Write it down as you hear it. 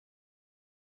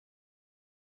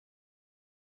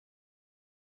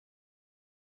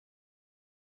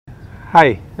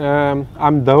Hi,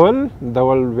 I'm Dhaval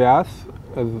Vyas.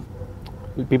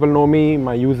 People know me,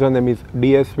 my username is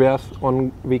Vyas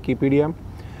on Wikipedia.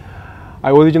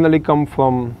 I originally come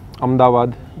from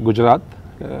Ahmedabad, Gujarat,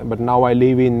 but now I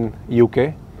live in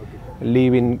UK.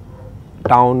 Live in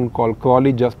town called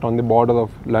Crawley, just on the border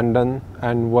of London,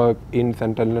 and work in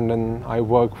central London. I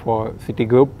work for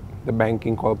Citigroup, the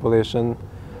banking corporation,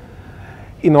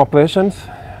 in operations,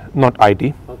 not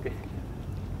IT. Okay.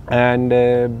 And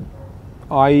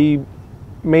I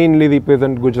mainly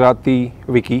represent Gujarati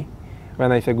Wiki.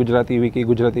 When I say Gujarati Wiki,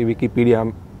 Gujarati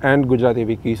Wikipedia and Gujarati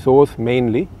Wiki source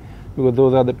mainly, because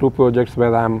those are the two projects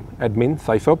where I am admin,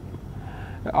 SISOP.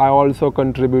 I also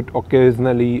contribute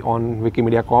occasionally on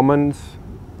Wikimedia Commons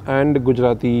and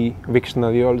Gujarati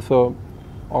Wiktionary also,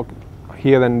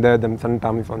 here and there, then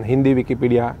sometimes on Hindi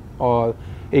Wikipedia or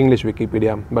English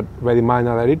Wikipedia, but very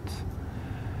minor edits.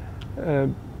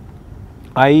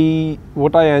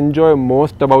 What I enjoy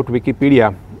most about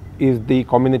Wikipedia is the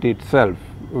community itself,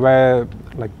 where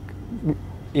like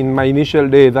in my initial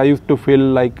days I used to feel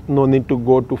like no need to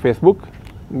go to Facebook,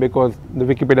 because the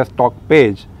Wikipedia stock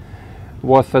page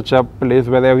was such a place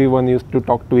where everyone used to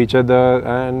talk to each other,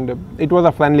 and it was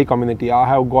a friendly community. I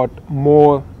have got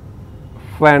more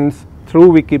friends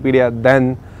through Wikipedia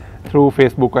than through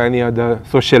Facebook or any other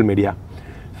social media.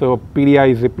 So Pedia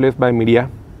is replaced by media.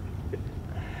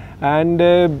 And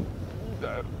I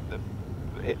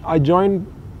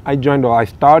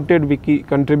started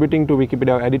contributing to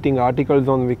Wikipedia, editing articles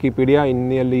on Wikipedia in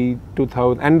nearly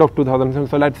end of 2000,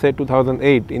 so let's say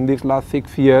 2008. In these last 7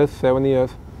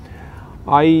 years,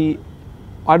 I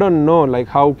don't know like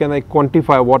how can I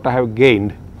quantify what I have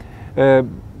gained,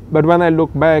 but when I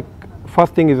look back,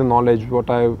 first thing is the knowledge what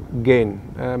I have gained.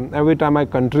 Every time I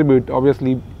contribute,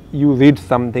 obviously you read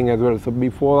something as well. So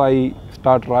before I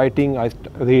start writing, I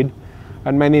read,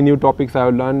 and many new topics I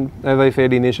have learned. As I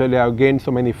said initially, I have gained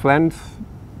so many friends.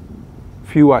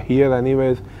 Few are here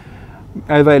anyways.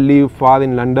 As I live far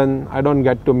in London, I don't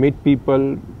get to meet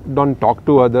people, don't talk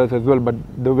to others as well, but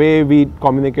the way we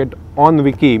communicate on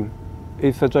Wiki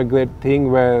is such a great thing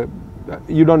where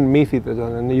you don't miss each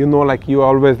other, and you know, like you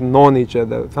always known each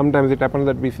other. Sometimes it happens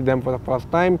that we see them for the first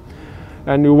time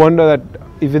and you wonder that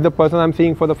is it the person I'm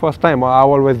seeing for the first time or I've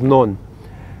always known.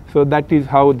 So that is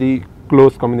how the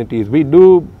close community is. We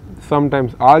do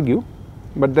sometimes argue,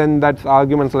 but then that's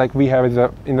arguments like we have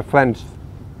in the friends.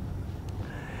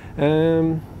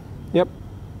 Yep.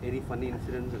 Any funny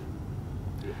incidents,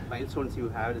 milestones you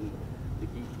had in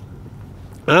Wiki?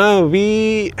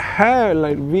 We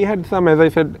had some, as I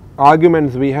said,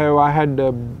 arguments.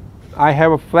 I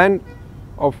have a friend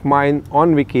of mine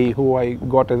on Wiki who I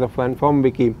got as a friend from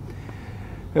Wiki.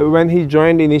 When he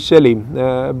joined initially,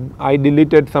 I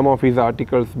deleted some of his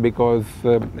articles because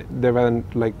they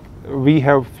weren't like, we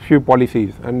have few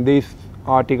policies and these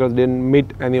articles didn't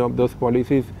meet any of those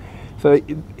policies. So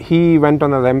he went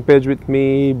on a rampage with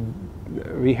me.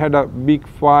 We had a big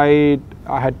fight.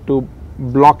 I had to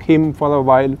block him for a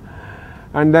while,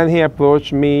 and then he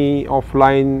approached me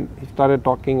offline. He started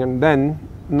talking, and then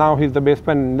now he's the best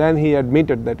friend. And then he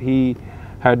admitted that he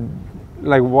had,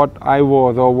 like, what I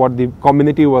was or what the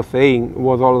community was saying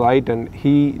was all right, and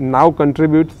he now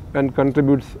contributes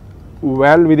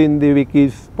well within the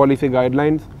Wiki's policy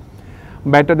guidelines,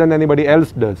 better than anybody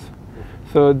else does.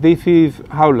 So this is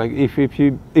how, like, if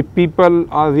people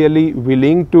are really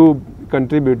willing to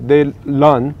contribute, they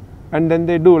learn, and then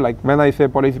they do. Like when I say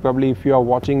policy, probably if you are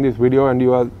watching this video and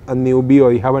you are a newbie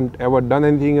or you haven't ever done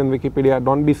anything in Wikipedia,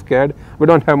 don't be scared. We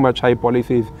don't have much high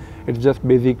policies. It's just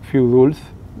basic few rules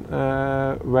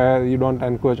where you don't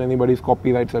encourage anybody's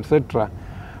copyrights, etc.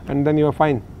 And then you are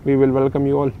fine. We will welcome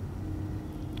you all.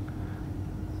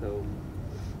 So,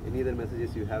 any other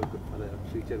messages you have for the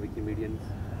future Wikimedians?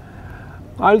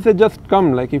 I'll say just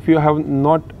come. Like if you have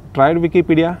not tried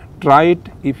Wikipedia, try it.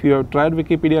 If you have tried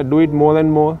Wikipedia, do it more and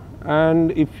more.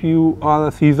 And if you are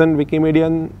a seasoned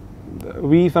Wikimedian,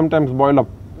 we sometimes boil up.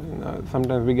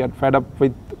 Sometimes we get fed up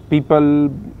with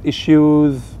people,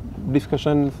 issues,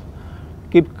 discussions.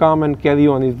 Keep calm and carry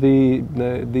on is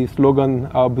the slogan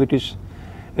our British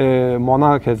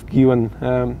monarch has given.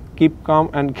 Keep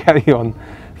calm and carry on.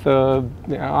 So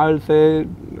I'll say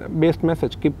best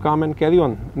message, keep calm and carry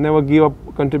on. Never give up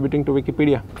contributing to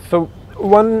Wikipedia. So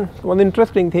one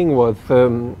interesting thing was,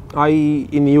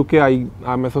 in UK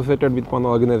I'm associated with one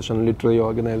organization, literary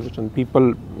organization.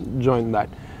 People join that.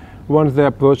 Once they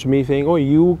approached me saying, oh,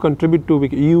 you contribute to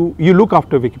Wiki, you look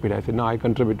after Wikipedia. I said, no, I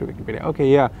contribute to Wikipedia. Okay,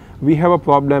 yeah, we have a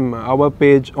problem. Our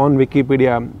page on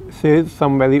Wikipedia says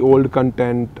some very old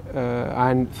content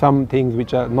and some things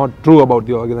which are not true about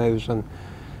the organization.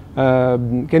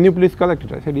 can you please correct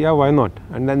it? I said, yeah, why not?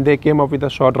 And then they came up with a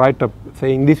short write-up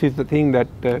saying this is the thing that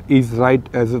is right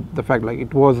as the fact, like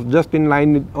it was just in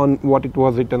line on what it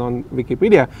was written on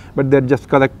Wikipedia, but they just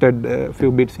corrected a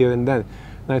few bits here and there.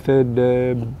 And I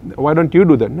said, why don't you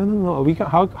do that? No, we can,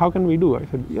 how can we do? I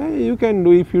said, yeah, you can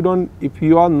do. If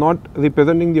you are not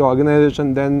representing the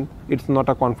organization, then it's not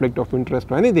a conflict of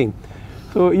interest or anything.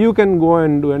 So you can go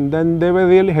and do. And then they were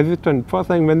really hesitant. First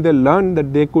time when they learned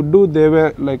that they could do, they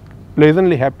were like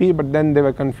pleasantly happy, but then they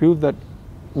were confused that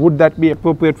would that be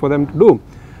appropriate for them to do.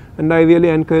 And I really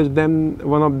encouraged them.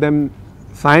 One of them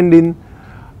signed in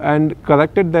and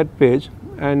corrected that page,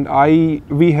 and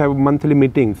we have monthly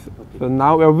meetings. So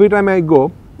now every time I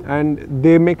go, and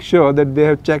they make sure that they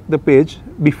have checked the page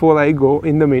before I go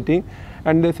in the meeting,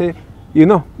 and they say, you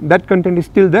know, that content is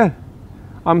still there.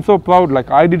 I'm so proud, like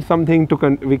I did something to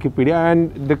Wikipedia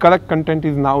and the correct content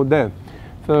is now there.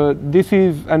 So this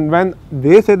is, and when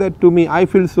they say that to me, I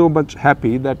feel so much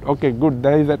happy that, okay, good,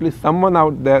 there is at least someone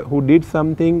out there who did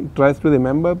something, tries to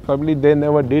remember. Probably they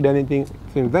never did anything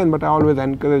since then, but I always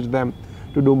encourage them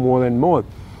to do more and more.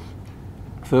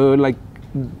 So like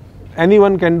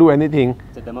anyone can do anything.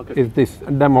 Is this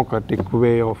a democratic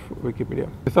way of Wikipedia?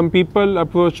 Some people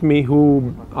approach me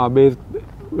who are based,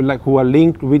 like who are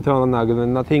linked with an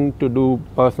organization, nothing to do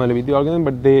personally with the organization,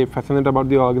 but they fascinate about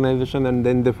the organization, and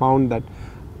then they found that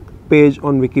page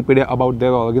on Wikipedia about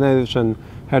their organization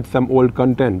had some old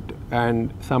content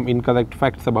and some incorrect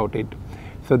facts about it.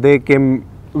 So they came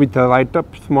with a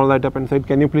write-up, small write-up, and said,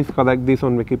 can you please correct this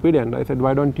on Wikipedia? And I said,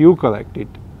 why don't you correct it?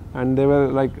 And they were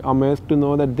like amazed to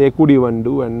know that they could even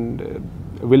do, and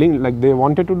willing, like they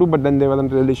wanted to do, but then they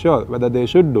weren't really sure whether they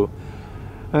should do.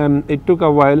 It took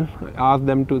a while. I asked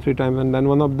them 2-3 times, and then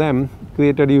one of them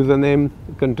created username,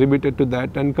 contributed to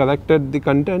that, and corrected the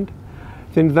content.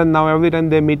 Since then, now every time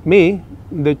they meet me,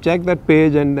 they check that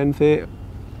page and then say,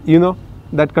 you know,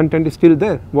 that content is still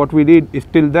there. What we did is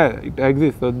still there. It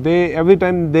exists. So they, every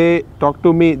time they talk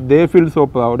to me, they feel so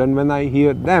proud, and when I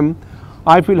hear them,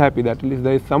 I feel happy that at least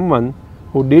there is someone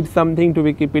who did something to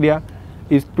Wikipedia,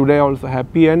 is today also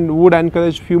happy, and would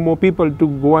encourage few more people to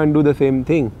go and do the same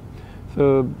thing.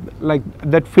 So like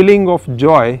that feeling of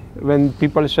joy when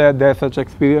people share their such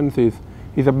experiences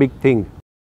is a big thing.